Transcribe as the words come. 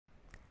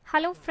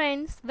Hello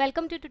friends,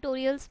 welcome to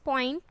Tutorials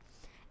Point.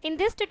 In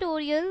this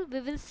tutorial, we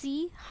will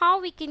see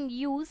how we can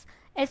use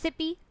SAP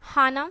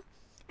HANA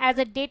as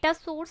a data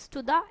source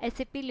to the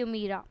SAP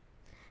Lumira.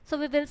 So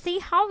we will see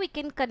how we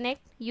can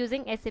connect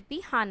using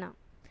SAP HANA.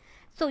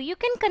 So you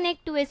can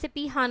connect to SAP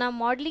HANA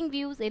modeling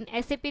views in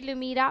SAP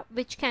Lumira,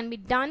 which can be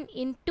done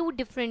in two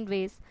different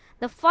ways.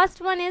 The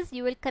first one is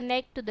you will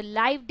connect to the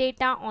live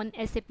data on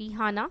SAP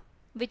HANA,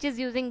 which is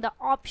using the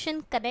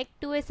option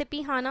connect to SAP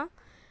HANA.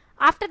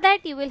 After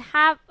that, you will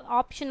have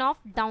option of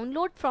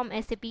download from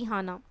SAP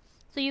HANA.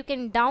 So you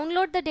can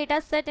download the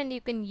data set and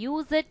you can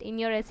use it in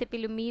your SAP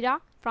Lumira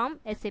from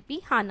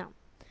SAP HANA.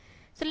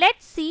 So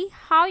let's see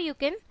how you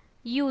can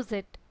use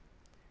it.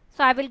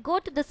 So I will go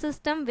to the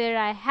system where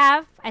I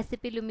have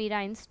SAP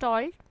Lumira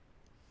installed.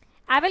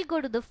 I will go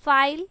to the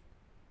file,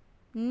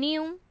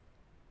 new.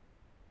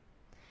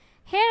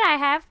 Here I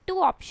have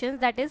two options,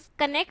 that is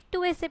connect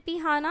to SAP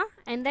HANA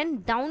and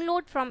then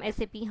download from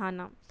SAP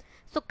HANA.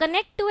 So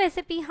connect to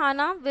SAP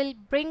HANA will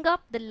bring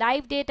up the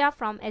live data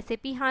from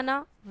SAP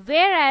HANA,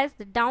 whereas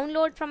the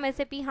download from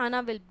SAP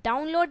HANA will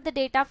download the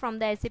data from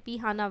the SAP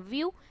HANA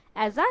view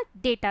as a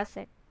data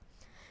set.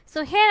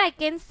 So here I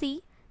can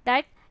see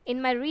that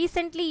in my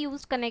recently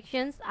used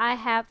connections I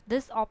have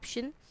this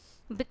option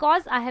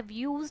because I have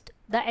used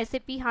the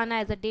SAP HANA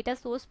as a data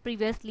source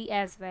previously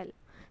as well.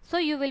 So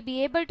you will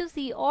be able to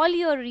see all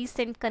your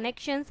recent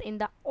connections in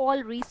the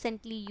all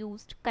recently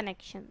used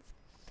connections.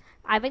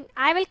 I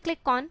will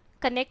click on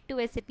connect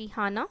to SAP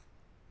HANA.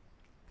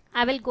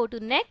 I will go to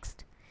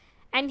next,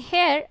 and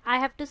here I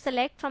have to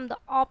select from the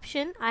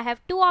option. I have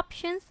two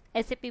options,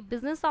 SAP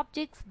Business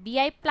Objects,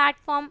 BI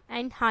Platform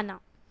and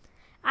HANA.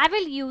 I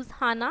will use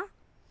HANA.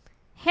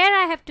 Here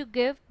I have to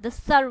give the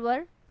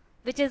server,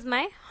 which is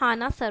my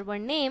HANA server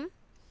name,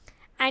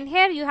 and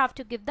here you have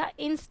to give the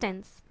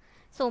instance.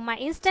 So my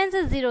instance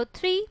is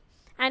 03,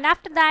 and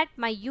after that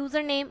my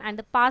username and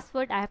the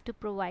password I have to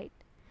provide.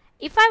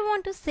 If I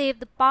want to save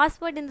the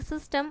password in the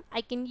system, I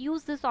can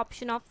use this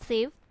option of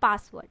save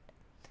password.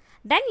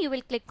 Then you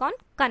will click on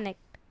connect.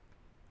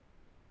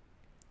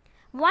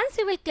 Once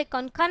you will click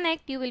on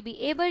connect, you will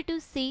be able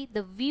to see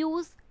the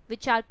views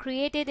which are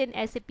created in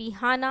SAP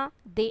HANA.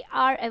 They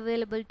are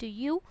available to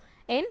you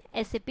in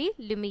SAP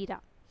Lumira.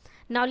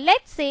 Now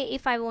let's say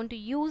if I want to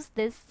use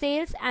this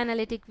sales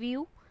analytic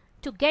view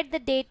to get the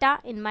data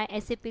in my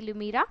SAP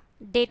Lumira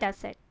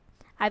dataset.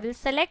 I will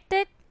select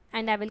it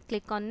and I will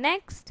click on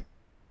next.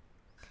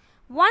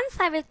 Once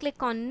I will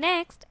click on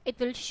next, it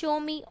will show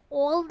me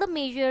all the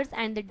measures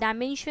and the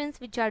dimensions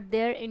which are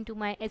there into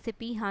my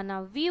SAP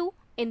HANA view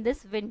in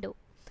this window.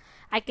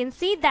 I can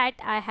see that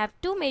I have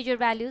two measure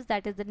values,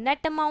 that is the net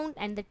amount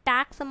and the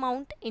tax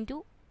amount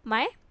into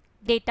my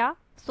data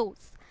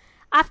source.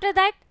 After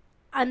that,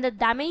 under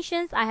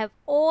dimensions, I have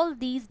all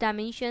these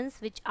dimensions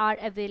which are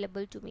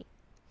available to me.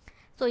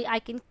 So I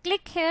can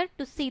click here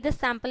to see the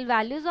sample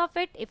values of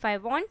it if I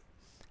want.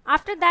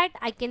 After that,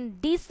 I can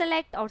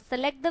deselect or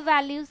select the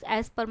values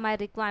as per my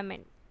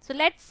requirement. So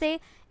let's say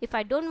if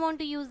I don't want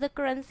to use the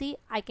currency,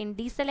 I can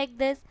deselect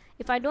this.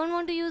 If I don't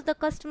want to use the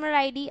customer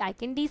ID, I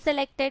can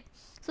deselect it.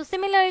 So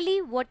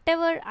similarly,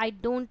 whatever I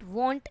don't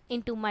want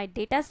into my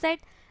data set,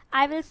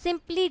 I will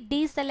simply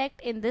deselect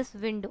in this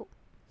window.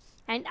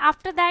 And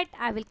after that,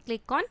 I will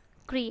click on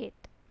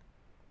create.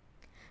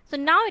 So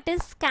now it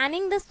is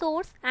scanning the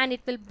source and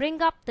it will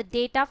bring up the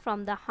data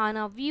from the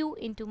HANA view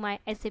into my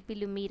SAP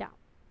Lumira.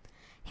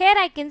 Here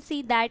I can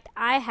see that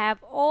I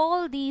have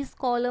all these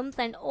columns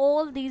and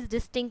all these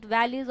distinct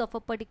values of a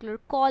particular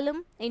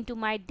column into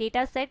my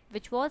data set,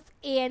 which was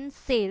AN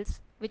sales,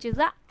 which is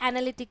the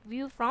analytic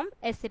view from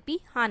SAP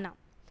HANA.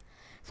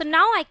 So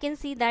now I can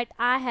see that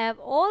I have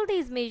all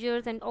these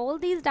measures and all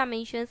these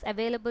dimensions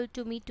available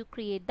to me to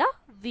create the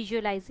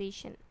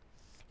visualization.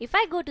 If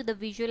I go to the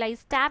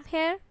visualize tab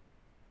here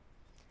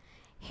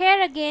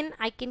again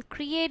I can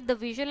create the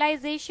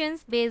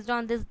visualizations based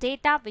on this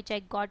data which I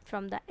got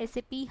from the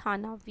SAP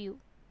HANA view.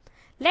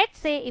 Let's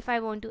say if I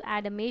want to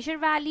add a measure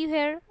value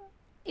here,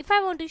 if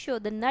I want to show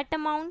the net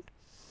amount,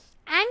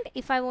 and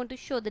if I want to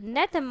show the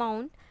net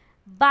amount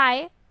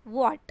by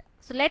what.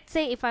 So let's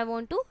say if I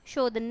want to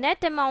show the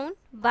net amount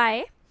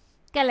by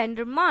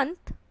calendar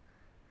month,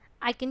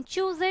 I can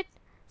choose it.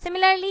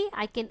 Similarly,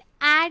 I can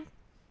add,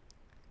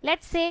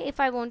 let's say if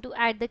I want to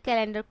add the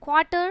calendar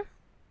quarter.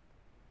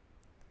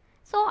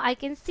 So I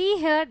can see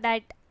here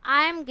that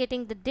I am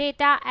getting the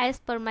data as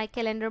per my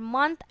calendar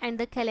month and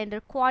the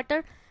calendar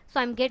quarter. So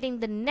I'm getting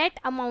the net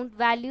amount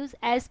values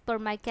as per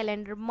my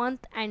calendar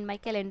month and my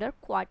calendar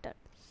quarter.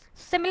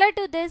 Similar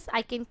to this,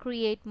 I can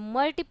create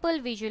multiple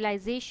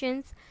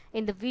visualizations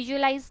in the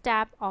Visualize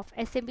tab of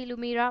SAP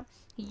Lumira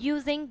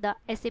using the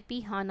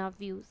SAP HANA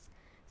views.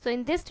 So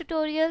in this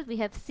tutorial, we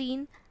have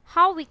seen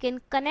how we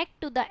can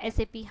connect to the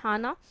SAP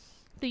HANA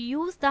to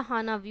use the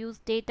HANA views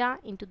data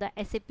into the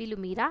SAP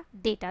Lumira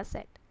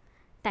dataset.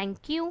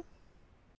 Thank you.